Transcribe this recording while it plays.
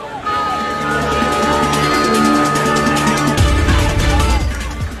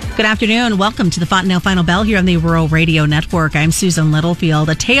Good afternoon. Welcome to the Fontanelle Final Bell here on the Rural Radio Network. I'm Susan Littlefield.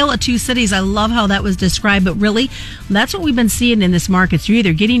 A tale of two cities. I love how that was described, but really, that's what we've been seeing in this market. So you're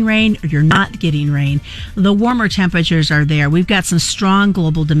either getting rain or you're not getting rain. The warmer temperatures are there. We've got some strong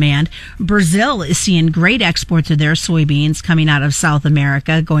global demand. Brazil is seeing great exports of their soybeans coming out of South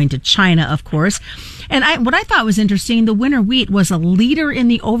America, going to China, of course. And what I thought was interesting, the winter wheat was a leader in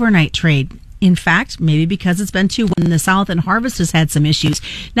the overnight trade. In fact, maybe because it's been too warm in the south and harvest has had some issues.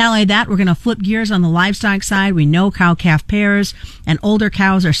 Not only that, we're going to flip gears on the livestock side. We know cow-calf pairs and older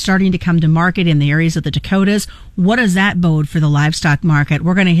cows are starting to come to market in the areas of the Dakotas. What does that bode for the livestock market?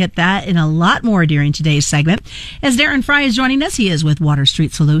 We're going to hit that and a lot more during today's segment. As Darren Frye is joining us, he is with Water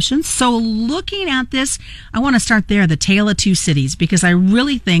Street Solutions. So looking at this, I want to start there, the tale of two cities, because I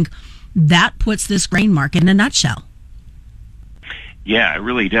really think that puts this grain market in a nutshell. Yeah, it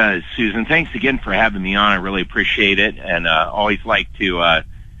really does. Susan, thanks again for having me on. I really appreciate it, and always like to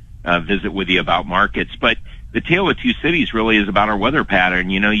visit with you about markets. But the tale of two cities really is about our weather pattern.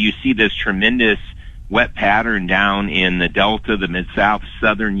 You know, you see this tremendous wet pattern down in the Delta, the Mid-South,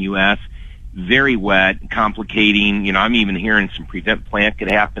 Southern U.S., very wet, complicating. You know, I'm even hearing some prevent plant could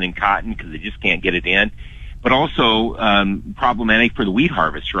happen in cotton because they just can't get it in. But also problematic for the wheat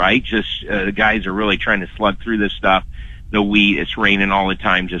harvest, right? Just the guys are really trying to slug through this stuff. The wheat, it's raining all the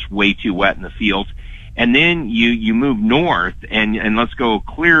time, just way too wet in the fields. And then you move north, and let's go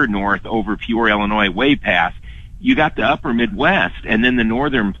clear north over Peoria, Illinois, way past. You got the upper Midwest, and then the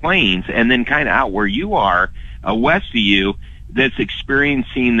northern plains, and then kind of out where you are, west of you, that's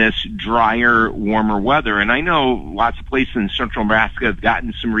experiencing this drier, warmer weather. And I know lots of places in central Nebraska have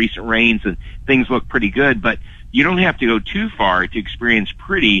gotten some recent rains, and things look pretty good, but you don't have to go too far to experience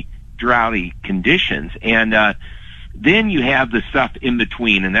pretty droughty conditions. And then you have the stuff in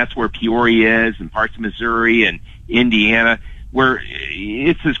between, and that's where Peoria is and parts of Missouri and Indiana, where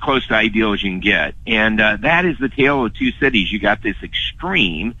it's as close to ideal as you can get. And that is the tale of two cities. You got this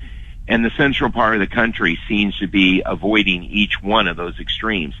extreme, and the central part of the country seems to be avoiding each one of those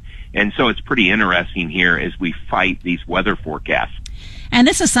extremes. And so it's pretty interesting here as we fight these weather forecasts. And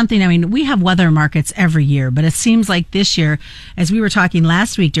this is something, I mean, we have weather markets every year, but it seems like this year, as we were talking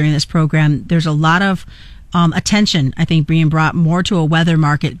last week during this program, there's a lot of attention, I think, being brought more to a weather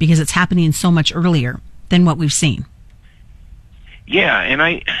market because it's happening so much earlier than what we've seen. Yeah, and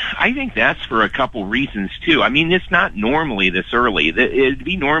I think that's for a couple reasons, too. I mean, it's not normally this early. It'd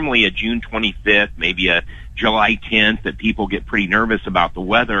be normally a June 25th, maybe a July 10th that people get pretty nervous about the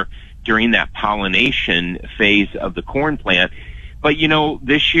weather during that pollination phase of the corn plant. But, you know,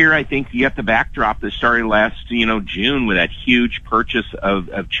 this year I think you have the backdrop that started last, June with that huge purchase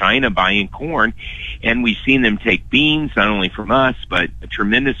of China buying corn. And we've seen them take beans, not only from us, but a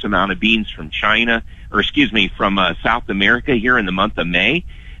tremendous amount of beans from China, from South America here in the month of May.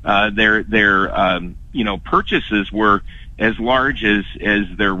 Their purchases were as large as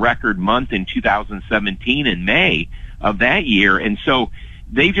their record month in 2017 in May of that year. And so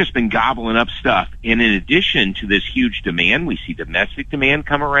they've just been gobbling up stuff. And in addition to this huge demand, we see domestic demand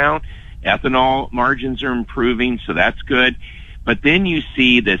come around. Ethanol margins are improving, so that's good. But then you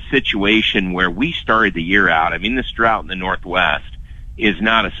see the situation where we started the year out. I mean, this drought in the Northwest is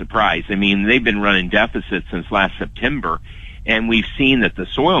not a surprise. I mean, they've been running deficits since last September, and we've seen that the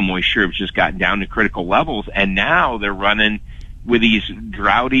soil moisture has just gotten down to critical levels, and now they're running with these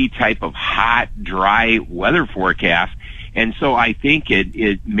droughty type of hot, dry weather forecasts. And so I think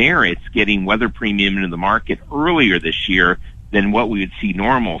it merits getting weather premium into the market earlier this year than what we would see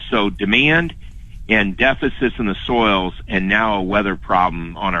normal. So demand and deficits in the soils and now a weather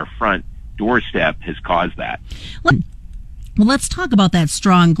problem on our front doorstep has caused that. Well, let's talk about that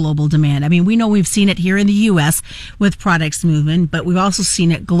strong global demand. I mean, we know we've seen it here in the U.S. with products moving, but we've also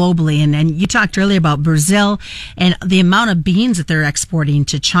seen it globally. And you talked earlier about Brazil and the amount of beans that they're exporting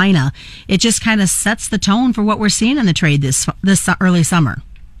to China. It just kind of sets the tone for what we're seeing in the trade this early summer.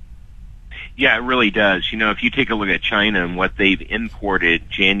 Yeah, it really does. You know, if you take a look at China and what they've imported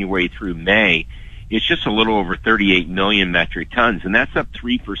January through May, it's just a little over 38 million metric tons, and that's up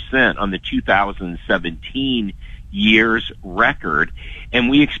 3% on the 2017 year's record. And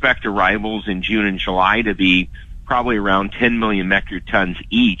we expect arrivals in June and July to be probably around 10 million metric tons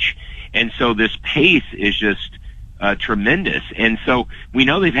each. And so this pace is just tremendous. And so we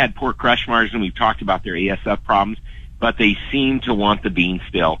know they've had poor crush margin. We've talked about their ASF problems, but they seem to want the beans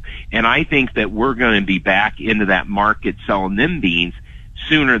still. And I think that we're going to be back into that market selling them beans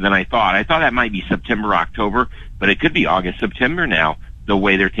sooner than I thought. I thought that might be September, October, but it could be August, September now, the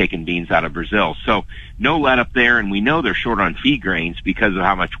way they're taking beans out of Brazil. So no let up there, and we know they're short on feed grains because of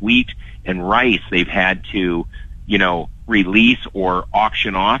how much wheat and rice they've had to, release or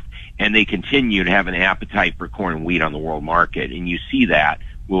auction off. and they continue to have an appetite for corn and wheat on the world market. And you see that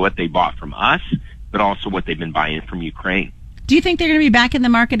with what they bought from us, but also what they've been buying from Ukraine. Do you think they're going to be back in the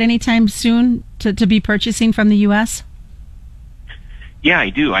market anytime soon to be purchasing from the U.S.? Yeah,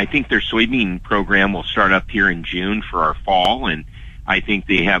 I do. I think their soybean program will start up here in June for our fall, and I think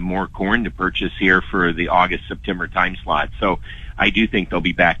they have more corn to purchase here for the August-September time slot. So I do think they'll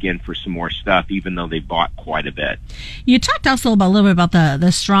be back in for some more stuff, even though they bought quite a bit. You talked also a little bit about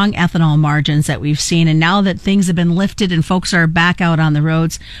the strong ethanol margins that we've seen, and now that things have been lifted and folks are back out on the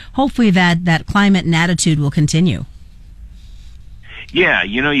roads, hopefully that climate and attitude will continue. Yeah,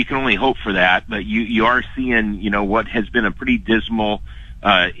 you can only hope for that, but you are seeing, what has been a pretty dismal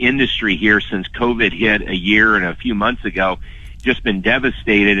industry here since COVID hit a year and a few months ago, just been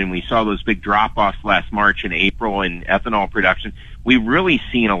devastated, and we saw those big drop-offs last March and April in ethanol production. We've really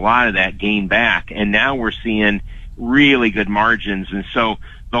seen a lot of that gain back, and now we're seeing really good margins. And so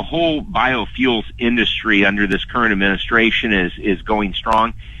the whole biofuels industry under this current administration is going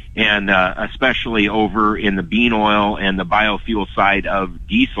strong, and especially over in the bean oil and the biofuel side of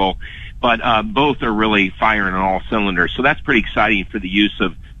diesel. But both are really firing on all cylinders. So that's pretty exciting for the use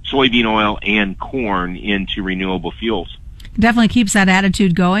of soybean oil and corn into renewable fuels. Definitely keeps that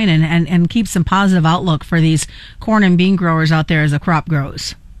attitude going and keeps some positive outlook for these corn and bean growers out there as the crop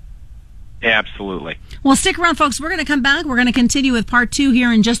grows. Absolutely. Well, stick around, folks. We're going to come back. We're going to continue with part 2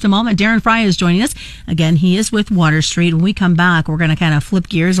 here in just a moment. Darren Frye is joining us. Again, he is with Water Street. When we come back, we're going to kind of flip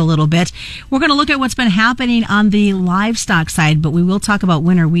gears a little bit. We're going to look at what's been happening on the livestock side, but we will talk about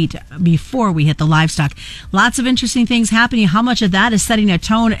winter wheat before we hit the livestock. Lots of interesting things happening. How much of that is setting a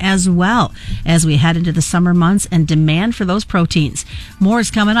tone as well as we head into the summer months and demand for those proteins. More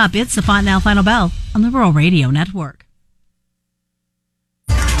is coming up. It's the Fontanelle Final Bell on the Rural Radio Network.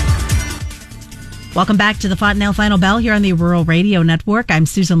 Welcome back to the Fontanelle Final Bell here on the Rural Radio Network. I'm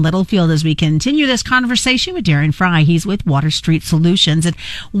Susan Littlefield as we continue this conversation with Darren Frye. He's with Water Street Solutions, and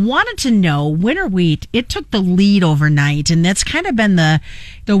wanted to know, winter wheat, it took the lead overnight, and that's kind of been the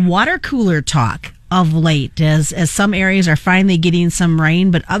water cooler talk of late as some areas are finally getting some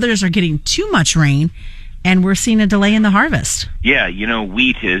rain, but others are getting too much rain, and we're seeing a delay in the harvest. Yeah,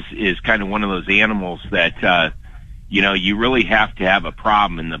 wheat is kind of one of those animals that you really have to have a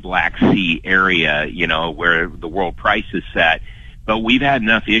problem in the Black Sea area, where the world price is set. But we've had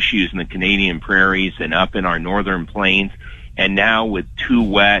enough issues in the Canadian prairies and up in our northern plains, and now with too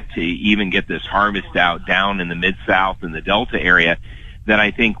wet to even get this harvest out down in the Mid-South and the Delta area, that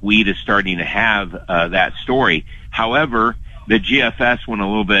I think wheat is starting to have that story. However, the GFS went a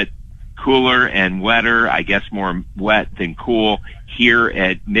little bit cooler and wetter, I guess more wet than cool here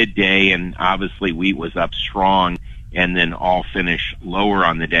at midday, and obviously wheat was up strong and then all finish lower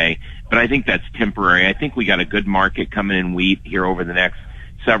on the day. But I think that's temporary. I think we got a good market coming in wheat here over the next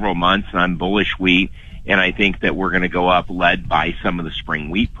several months, and I'm bullish wheat, and I think that we're going to go up led by some of the spring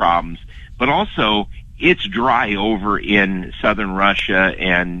wheat problems. But also, it's dry over in southern Russia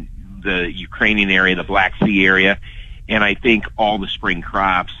and the Ukrainian area, the Black Sea area, and I think all the spring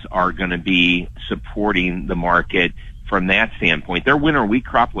crops are going to be supporting the market from that standpoint. Their winter wheat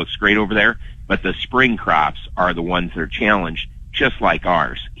crop looks great over there, but the spring crops are the ones that are challenged, just like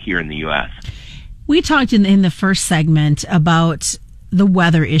ours here in the U.S. We talked in the first segment about the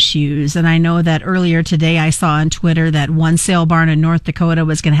weather issues, and I know that earlier today I saw on Twitter that one sale barn in North Dakota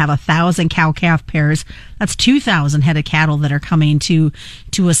was going to have 1,000 cow-calf pairs. That's 2,000 head of cattle that are coming to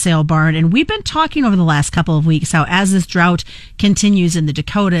a sale barn. And we've been talking over the last couple of weeks how as this drought continues in the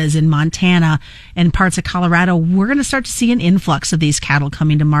Dakotas, in Montana, and parts of Colorado, we're going to start to see an influx of these cattle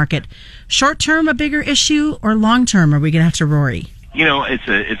coming to market. Short-term, a bigger issue, or long-term, are we going to have to Rory?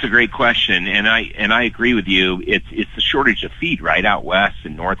 It's a great question, and I agree with you. It's the shortage of feed right out west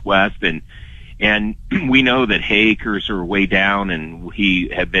and northwest, and we know that hay acres are way down, and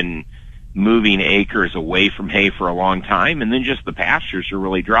we have been moving acres away from hay for a long time, and then just the pastures are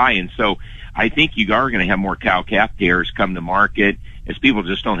really dry, and so I think you are going to have more cow-calf pairs come to market as people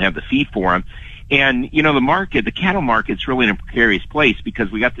just don't have the feed for them. And the cattle market's really in a precarious place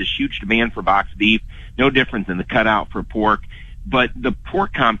because we got this huge demand for boxed beef, no different than the cutout for pork. But the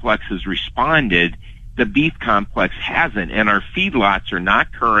pork complex has responded, the beef complex hasn't, and our feedlots are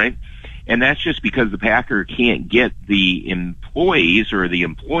not current, and that's just because the packer can't get the employees or the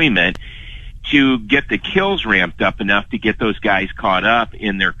employment to get the kills ramped up enough to get those guys caught up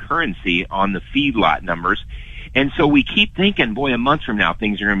in their currency on the feedlot numbers. And so we keep thinking, boy, a month from now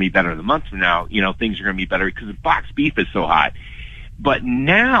things are going to be better. The month from now, things are going to be better because the boxed beef is so hot. But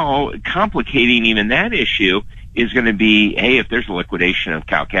now, complicating even that issue is going to be, hey, if there's a liquidation of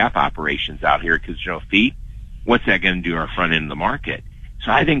cow-calf operations out here because feed, what's that going to do to our front end of the market?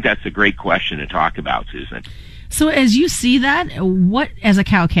 So I think that's a great question to talk about, Susan. So as you see that, what, as a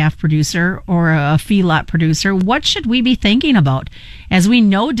cow-calf producer or a feedlot producer, what should we be thinking about? As we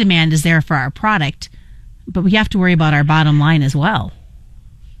know demand is there for our product, but we have to worry about our bottom line as well.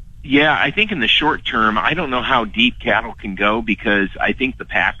 Yeah, I think in the short term, I don't know how deep cattle can go, because I think the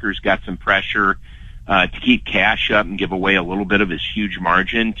packers got some pressure to keep cash up and give away a little bit of his huge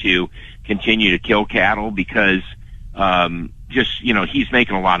margin to continue to kill cattle, because he's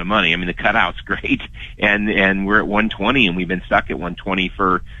making a lot of money. I mean, the cutout's great, and we're at 120, and we've been stuck at 120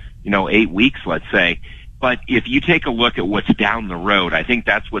 for 8 weeks, let's say. But if you take a look at what's down the road, I think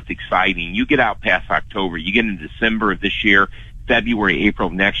that's what's exciting. You get out past October, you get into December of this year, February, April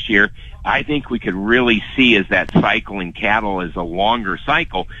of next year, I think we could really see, as that cycle in cattle is a longer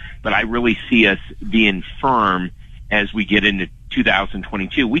cycle, but I really see us being firm as we get into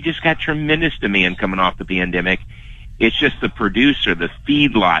 2022. We just got tremendous demand coming off the pandemic. It's just the producer, the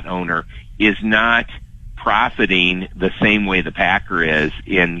feedlot owner, is not profiting the same way the packer is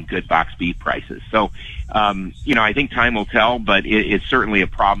in good box beef prices. So, I think time will tell, but it's certainly a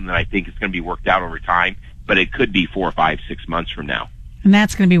problem that I think is going to be worked out over time, but it could be 4, 5, 6 months from now. And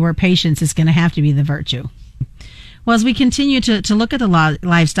that's going to be where patience is going to have to be the virtue. Well, as we continue to look at the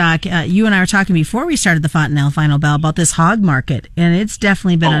livestock, you and I were talking before we started the Fontanelle Final Bell about this hog market, and it's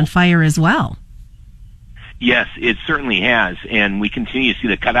definitely been on fire as well. Yes, it certainly has, and we continue to see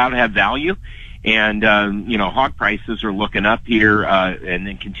the cutout have value, and hog prices are looking up here, and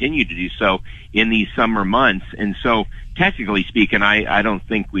then continue to do so in these summer months. And so, technically speaking, I don't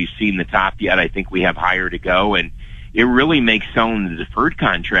think we've seen the top yet. I think we have higher to go, and it really makes selling the deferred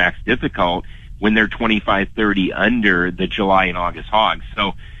contracts difficult when they're 25, 30 under the July and August hogs.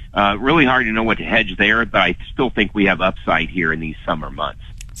 So, really hard to know what to hedge there, but I still think we have upside here in these summer months.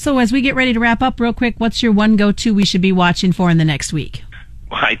 So as we get ready to wrap up real quick, what's your one go-to we should be watching for in the next week?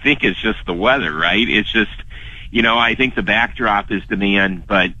 Well, I think it's just the weather, right? It's just, I think the backdrop is demand,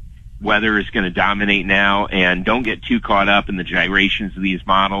 but weather is going to dominate now, and don't get too caught up in the gyrations of these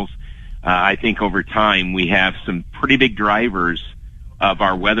models. I think over time we have some pretty big drivers of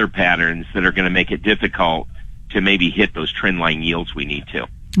our weather patterns that are going to make it difficult to maybe hit those trend line yields we need to.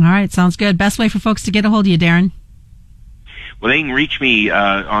 All right, sounds good. Best way for folks to get a hold of you, Darren? Well, they can reach me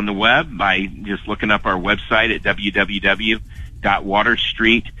on the web by just looking up our website at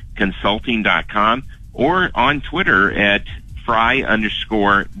www.waterstreetconsulting.com, or on Twitter at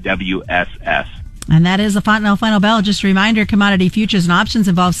Frye_WSS. And that is the Fontanelle Final Bell. Just a reminder, commodity futures and options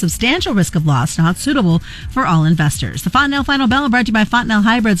involve substantial risk of loss, not suitable for all investors. The Fontanelle Final Bell brought to you by Fontanelle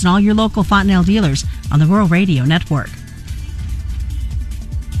Hybrids and all your local Fontanelle dealers on the Rural Radio Network.